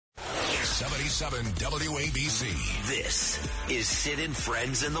77 WABC. This is Sid and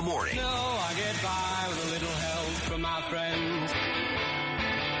Friends in the Morning. No, I get by with a little help from my friends.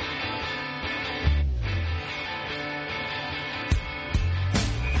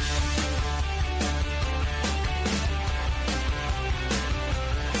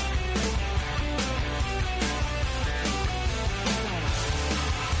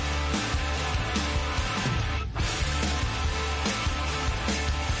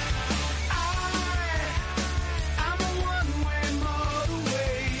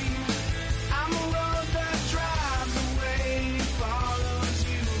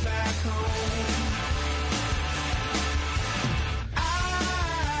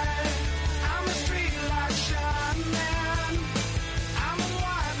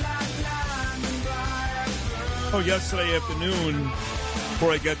 Yesterday afternoon,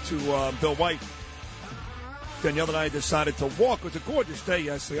 before I get to Bill White, Danielle and I decided to walk. It was a gorgeous day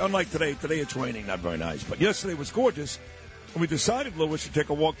yesterday. Unlike today. Today it's raining, not very nice. But yesterday was gorgeous. And we decided, Lewis, to take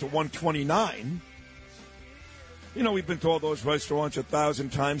a walk to 129. You know, we've been to all those restaurants 1,000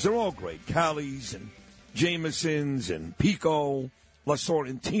 times. They're all great. Callie's and Jameson's and Pico, La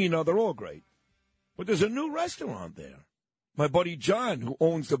Sorrentina. They're all great. But there's a new restaurant there. My buddy John, who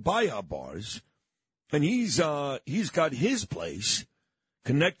owns the Baja Bars, and he's got his place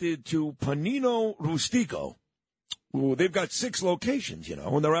connected to Panino Rustico. Ooh, they've got 6 locations, you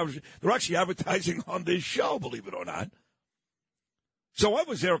know, and they're actually advertising on this show, believe it or not. So I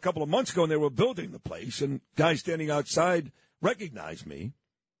was there a couple of months ago, and they were building the place, and a guy standing outside recognized me,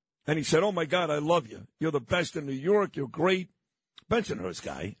 and he said, "Oh, my God, I love you. You're the best in New York. You're great." Bensonhurst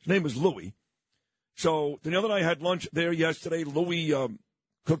guy. His name is Louis. So Danielle and I had lunch there yesterday. Louis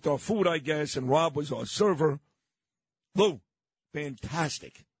cooked our food, I guess, and Rob was our server. Lou,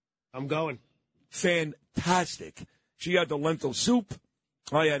 fantastic. I'm going. Fantastic. She had the lentil soup.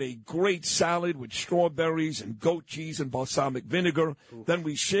 I had a great salad with strawberries and goat cheese and balsamic vinegar. Ooh. Then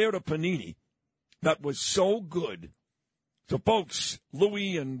we shared a panini that was so good. So, folks,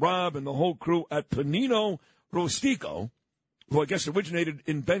 Louis and Rob and the whole crew at Panino Rustico, who I guess originated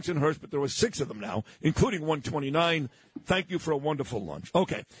in Bensonhurst, but there were 6 of them now, including 129. Thank you for a wonderful lunch.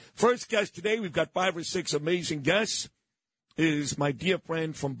 Okay, first guest today, we've got 5 or 6 amazing guests, is my dear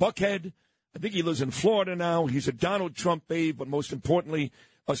friend from Buckhead. I think he lives in Florida now. He's a Donald Trump fave, but most importantly,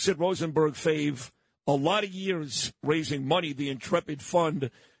 a Sid Rosenberg fave. A lot of years raising money, the Intrepid Fund.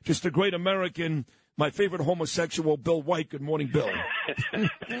 Just a great American. My favorite homosexual, Bill White. Good morning, Bill.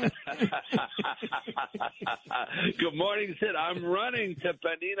 Good morning, Sid. I'm running to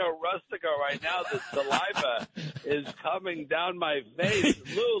Panino Rustico right now. The saliva is coming down my face.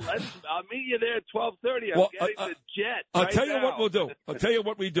 Lou, I'll meet you there at 12:30. I'm getting the jet. I'll right tell you now. what we'll do. I'll tell you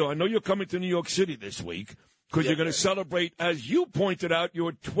what we do. I know you're coming to New York City this week because you're going to celebrate, as you pointed out,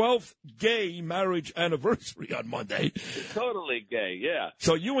 your 12th gay marriage anniversary on Monday. Totally gay, yeah.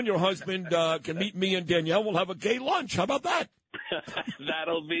 So you and your husband can meet me and Danielle. We'll have a gay lunch. How about that?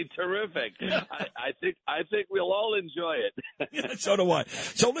 That'll be terrific. I think we'll all enjoy it. Yeah, so do I.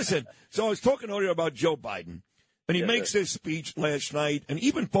 So listen, I was talking earlier about Joe Biden, and he makes this speech last night, and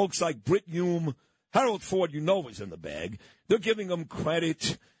even folks like Britt Hume, Harold Ford, was in the bag. They're giving him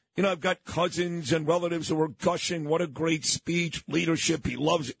credit. You know, I've got cousins and relatives who are gushing. What a great speech, leadership. He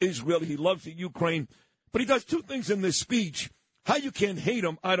loves Israel. He loves the Ukraine. But he does 2 things in this speech. How you can't hate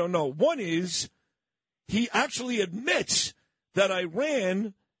him, I don't know. One is he actually admits that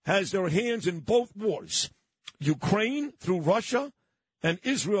Iran has their hands in both wars, Ukraine through Russia and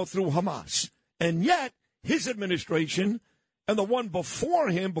Israel through Hamas. And yet, his administration and the one before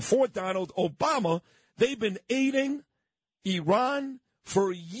him, before Donald Obama, they've been aiding Iran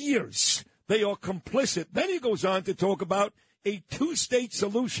for years. They are complicit. Then he goes on to talk about a 2-state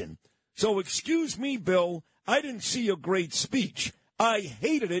solution. So excuse me, Bill, I didn't see a great speech. I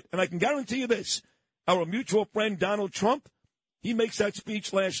hated it, and I can guarantee you this. Our mutual friend Donald Trump, he makes that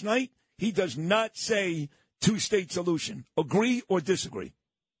speech last night. He does not say 2-state solution. Agree or disagree?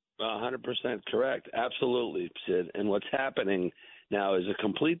 100% correct. Absolutely, Sid. And what's happening now is a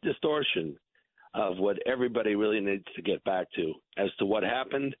complete distortion of what everybody really needs to get back to as to what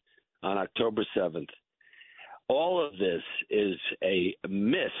happened on October 7th. All of this is a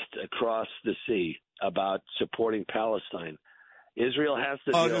mist across the sea about supporting Palestine. Israel has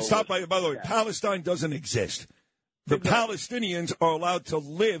to deal by the way, Palestine doesn't exist. The Palestinians are allowed to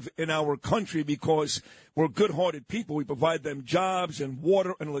live in our country because we're good-hearted people. We provide them jobs and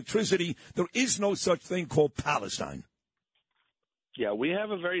water and electricity. There is no such thing called Palestine. Yeah, we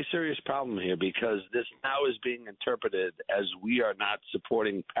have a very serious problem here because this now is being interpreted as we are not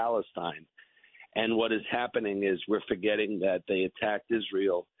supporting Palestine. And what is happening is we're forgetting that they attacked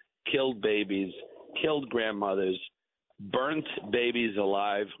Israel killed babies, killed grandmothers, burnt babies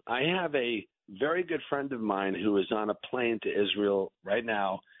alive. I have a very good friend of mine who is on a plane to Israel right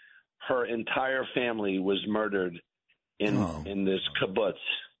now. Her entire family was murdered in this kibbutz.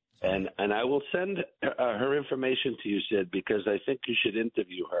 And I will send her information to you, Sid, because I think you should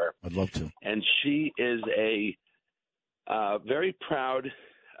interview her. I'd love to. And she is a very proud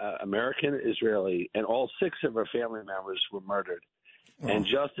American Israeli, and all 6 of her family members were murdered. And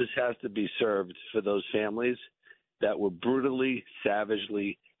justice has to be served for those families that were brutally,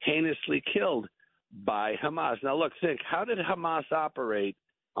 savagely, heinously killed by Hamas. Now, look, think, how did Hamas operate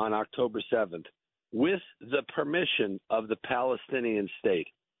on October 7th? With the permission of the Palestinian state.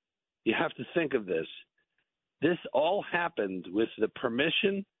 You have to think of this. This all happened with the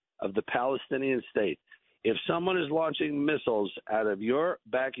permission of the Palestinian state. If someone is launching missiles out of your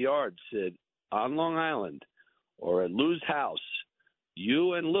backyard, Sid, on Long Island or at Lou's house,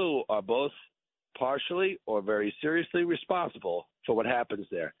 you and Lou are both partially or very seriously responsible for what happens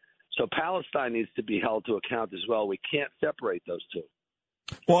there. So Palestine needs to be held to account as well. We can't separate those two.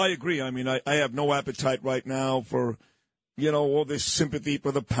 Well, I agree. I mean, I have no appetite right now for, all this sympathy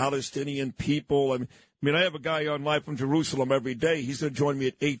for the Palestinian people. I mean, I have a guy on live from Jerusalem every day. He's going to join me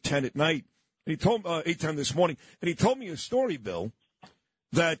at 8:10 at night. And he told 8:10 this morning, and he told me a story, Bill,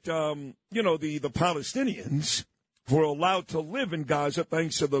 that the Palestinians were allowed to live in Gaza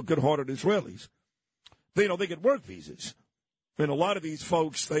thanks to the good-hearted Israelis. They get work visas, and a lot of these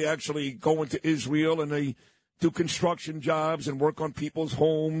folks, they actually go into Israel and they do construction jobs and work on people's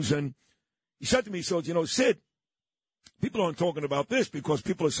homes. And he said to me, so, Sid, people aren't talking about this because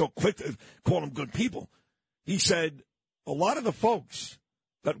people are so quick to call them good people. He said a lot of the folks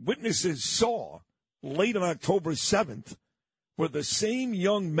that witnesses saw late on October 7th were the same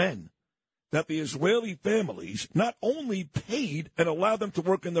young men that the Israeli families not only paid and allowed them to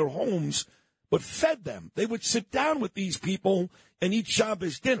work in their homes, but fed them. They would sit down with these people and eat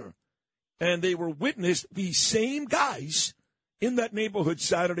Shabbos dinner. And they were witnessed, these same guys in that neighborhood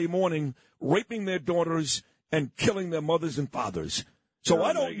Saturday morning, raping their daughters and killing their mothers and fathers. So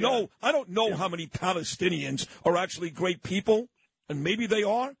I don't know how many Palestinians are actually great people, and maybe they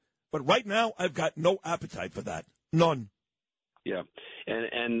are, but right now I've got no appetite for that. None. Yeah.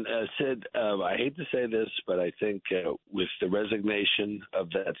 And Sid, I hate to say this, but I think with the resignation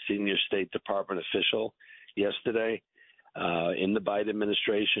of that senior State Department official yesterday, in the Biden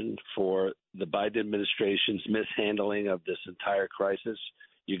administration for the Biden administration's mishandling of this entire crisis,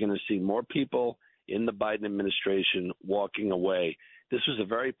 you're going to see more people in the Biden administration walking away. This was a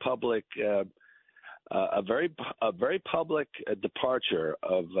very public, departure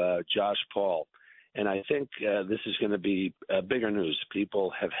of Josh Paul, and I think this is going to be bigger news.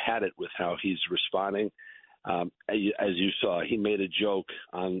 People have had it with how he's responding. As you saw, he made a joke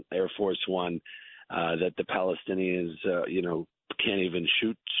on Air Force One. That the Palestinians, can't even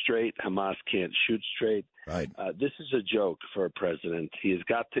shoot straight. Hamas can't shoot straight. Right. This is a joke for a president. He has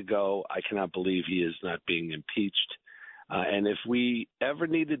got to go. I cannot believe he is not being impeached. And if we ever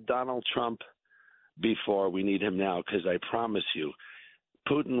needed Donald Trump before, we need him now, because I promise you,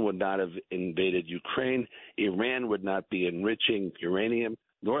 Putin would not have invaded Ukraine. Iran would not be enriching uranium.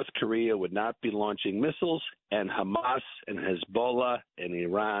 North Korea would not be launching missiles. And Hamas and Hezbollah and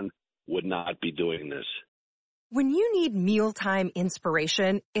Iran would not be doing this. When you need mealtime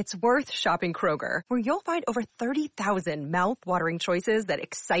inspiration, it's worth shopping Kroger, where you'll find over 30,000 mouth-watering choices that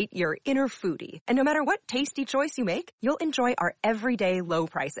excite your inner foodie. And no matter what tasty choice you make, you'll enjoy our everyday low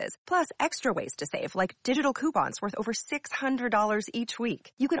prices, plus extra ways to save, like digital coupons worth over $600 each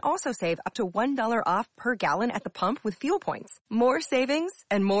week. You can also save up to $1 off per gallon at the pump with fuel points. More savings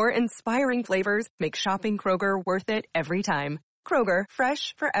and more inspiring flavors make shopping Kroger worth it every time. Kroger,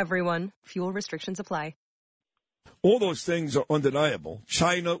 fresh for everyone. Fuel restrictions apply. All those things are undeniable.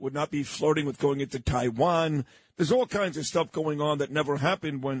 China would not be flirting with going into Taiwan. There's all kinds of stuff going on that never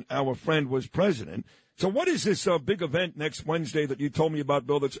happened when our friend was president. So what is this big event next Wednesday that you told me about,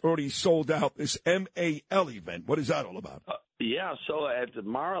 Bill, that's already sold out, this MAL event? What is that all about? So at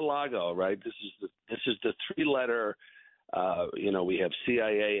Mar-a-Lago, right, this is the three-letter, we have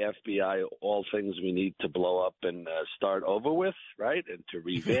CIA, FBI, all things we need to blow up and start over with, right, and to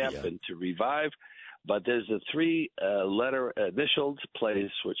revamp and to revive. But there's a three-letter initialed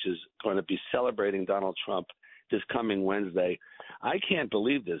place which is going to be celebrating Donald Trump this coming Wednesday. I can't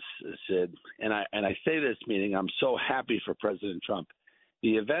believe this, Sid, and I say this meaning I'm so happy for President Trump.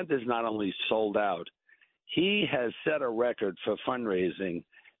 The event is not only sold out, he has set a record for fundraising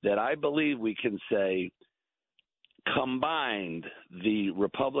that I believe we can say combined the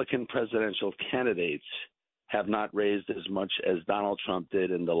Republican presidential candidates have not raised as much as Donald Trump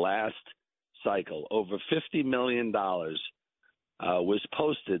did in the last cycle. Over $50 million was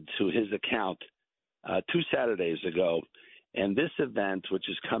posted to his account 2 Saturdays ago. And this event, which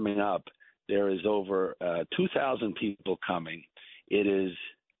is coming up, there is over 2,000 people coming. It is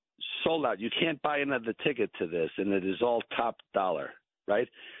sold out. You can't buy another ticket to this, and it is all top dollar, right?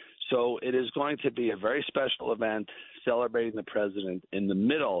 So it is going to be a very special event celebrating the president in the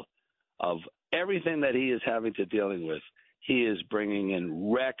middle of everything that he is having to dealing with. He is bringing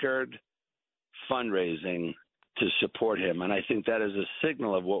in record fundraising to support him, and I think that is a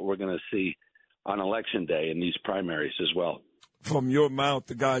signal of what we're going to see on Election Day in these primaries as well. From your mouth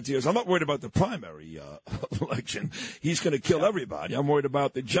to God's ears. I'm not worried about the primary election. He's going to kill everybody. I'm worried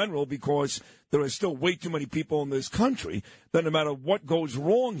about the general because there are still way too many people in this country that no matter what goes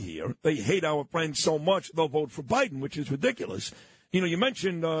wrong here, they hate our friends so much they'll vote for Biden, which is ridiculous. You know, you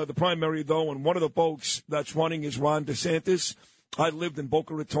mentioned the primary, though, and one of the folks that's running is Ron DeSantis. I lived in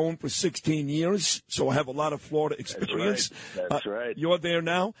Boca Raton for 16 years, so I have a lot of Florida experience. That's right. You're there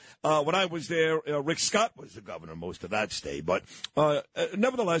now. When I was there, Rick Scott was the governor most of that state. But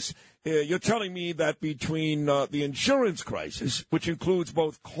nevertheless, you're telling me that between the insurance crisis, which includes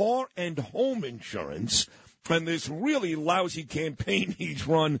both car and home insurance, and this really lousy campaign he's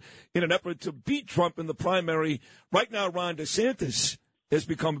run in an effort to beat Trump in the primary, right now Ron DeSantis has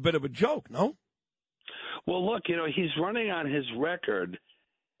become a bit of a joke, no? Well, look, you know, he's running on his record.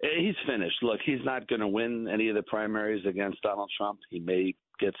 He's finished. Look, he's not going to win any of the primaries against Donald Trump. He may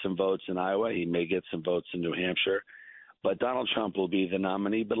get some votes in Iowa. He may get some votes in New Hampshire. But Donald Trump will be the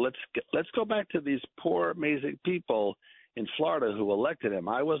nominee. But let's go back to these poor, amazing people in Florida who elected him.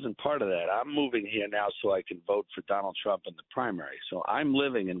 I wasn't part of that. I'm moving here now so I can vote for Donald Trump in the primary. So I'm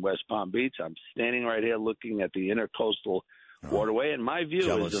living in West Palm Beach. I'm standing right here looking at the intercoastal waterway, and my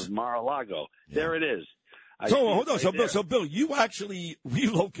view is of Mar-a-Lago. Yeah. There it is. So hold on. So, Bill, you actually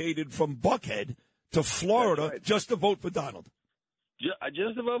relocated from Buckhead to Florida just to vote for Donald.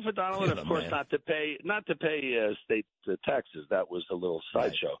 Just to vote for Donald, and of course not to pay state taxes. That was a little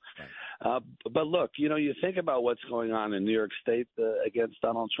sideshow. Right. But look, you know, you think about what's going on in New York State against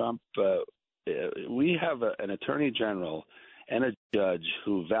Donald Trump. We have an attorney general and a judge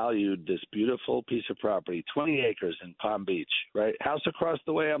who valued this beautiful piece of property, 20 acres in Palm Beach, right? House across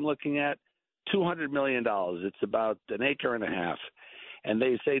the way I'm looking at. $200 million. It's about an acre and a half. And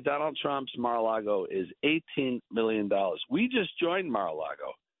they say Donald Trump's Mar-a-Lago is $18 million. We just joined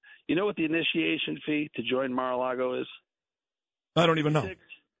Mar-a-Lago. You know what the initiation fee to join Mar-a-Lago is? I don't even know.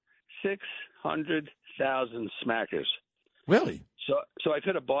 600,000 smackers. Really? So I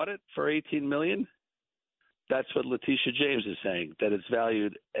could have bought it for $18 million? That's what Letitia James is saying, that it's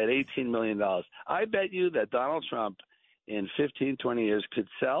valued at $18 million. I bet you that Donald Trump in 15, 20 years could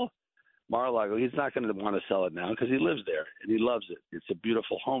sell Mar-a-Lago. He's not going to want to sell it now because he lives there and he loves it. It's a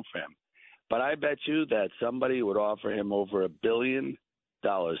beautiful home for him. But I bet you that somebody would offer him over $1 billion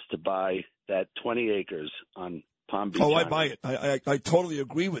to buy that 20 acres on Palm Beach. Oh, I buy it. I totally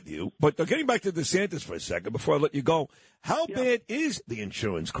agree with you. But getting back to DeSantis for a second before I let you go, how bad is the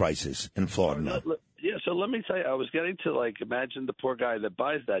insurance crisis in Florida now? Yeah, so let me tell you, I was getting to imagine the poor guy that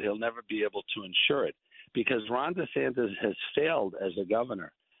buys that. He'll never be able to insure it because Ron DeSantis has failed as a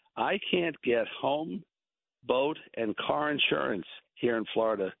governor. I can't get home, boat, and car insurance here in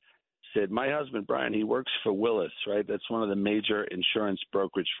Florida. Sid, my husband, Brian, he works for Willis, right? That's one of the major insurance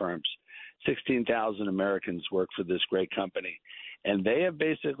brokerage firms. 16,000 Americans work for this great company. And they have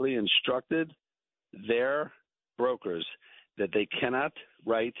basically instructed their brokers that they cannot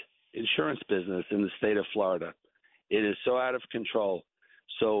write insurance business in the state of Florida. It is so out of control.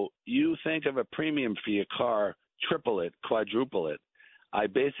 So you think of a premium for your car, triple it, quadruple it. I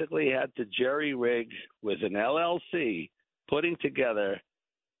basically had to jerry-rig with an LLC putting together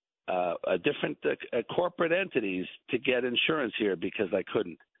different corporate entities to get insurance here because I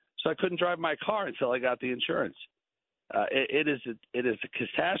couldn't. So I couldn't drive my car until I got the insurance. It is a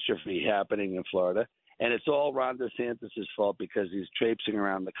catastrophe happening in Florida, and it's all Ron DeSantis' fault because he's traipsing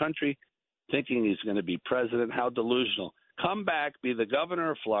around the country thinking he's going to be president. How delusional. Come back, be the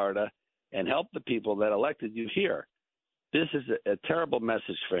governor of Florida, and help the people that elected you here. This is a terrible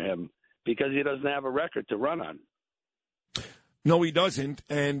message for him because he doesn't have a record to run on. No, he doesn't,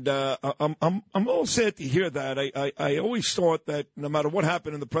 and I'm a little sad to hear that. I always thought that no matter what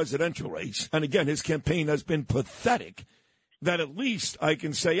happened in the presidential race, and again, his campaign has been pathetic, that at least I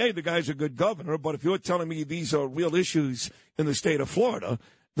can say, hey, the guy's a good governor, but if you're telling me these are real issues in the state of Florida,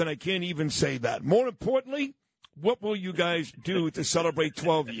 then I can't even say that. More importantly, what will you guys do to celebrate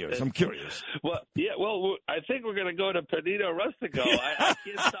 12 years? I'm curious. Well, yeah, well, I think we're going to go to Panino Rustico. I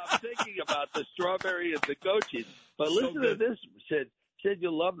can't stop thinking about the strawberry and the goat cheese. But listen to this, Sid. Sid,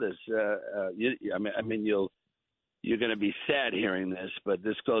 you'll love this. You're going to be sad hearing this, but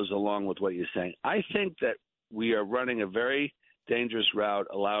this goes along with what you're saying. I think that we are running a very dangerous route,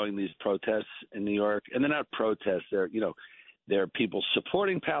 allowing these protests in New York, and they're not protests. They're people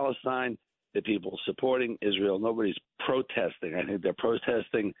supporting Palestine. They're people supporting Israel. Nobody's protesting. I think they're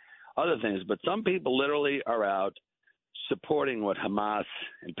protesting other things, but some people literally are out supporting what Hamas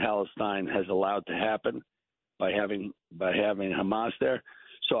in Palestine has allowed to happen by having Hamas there.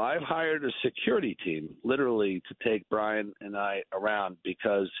 So I've hired a security team literally to take Brian and I around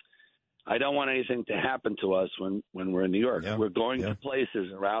because I don't want anything to happen to us when we're in New York. Yeah, we're going to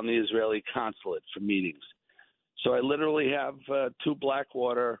places around the Israeli consulate for meetings. So I literally have two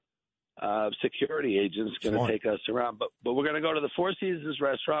Blackwater security agents going to take us around. But we're going to go to the Four Seasons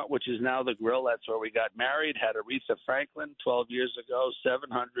restaurant, which is now the Grill. That's where we got married, had Aretha Franklin 12 years ago,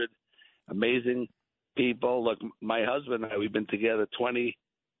 700 amazing people. Look, my husband and I, we've been together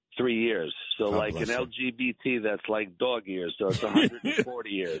 23 years. So like an LGBT, that's like dog years. So it's 140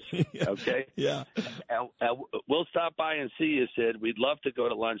 years. Okay? Yeah. And we'll stop by and see you, Sid. We'd love to go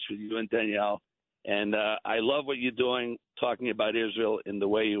to lunch with you and Danielle. And I love what you're doing, talking about Israel in the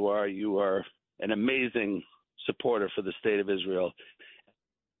way you are. You are an amazing supporter for the state of Israel,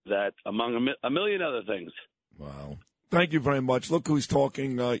 that among a million other things. Wow. Thank you very much. Look who's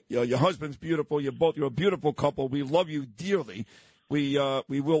talking. Your husband's beautiful. You're a beautiful couple. We love you dearly. We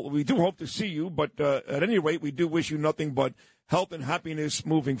do hope to see you, but at any rate, we do wish you nothing but health and happiness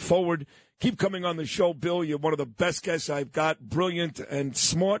moving forward. Keep coming on the show, Bill. You're one of the best guests I've got. Brilliant and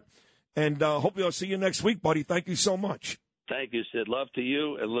smart. And hopefully I'll see you next week, buddy. Thank you so much. Thank you, Sid. Love to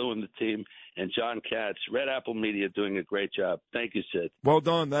you and Lou and the team, and John Katz, Red Apple Media, doing a great job. Thank you, Sid. Well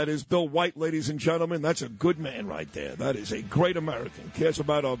done. That is Bill White, ladies and gentlemen. That's a good man right there. That is a great American. Cares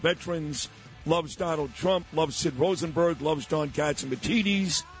about our veterans, loves Donald Trump, loves Sid Rosenberg, loves John Katz and the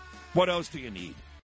TDs. What else do you need?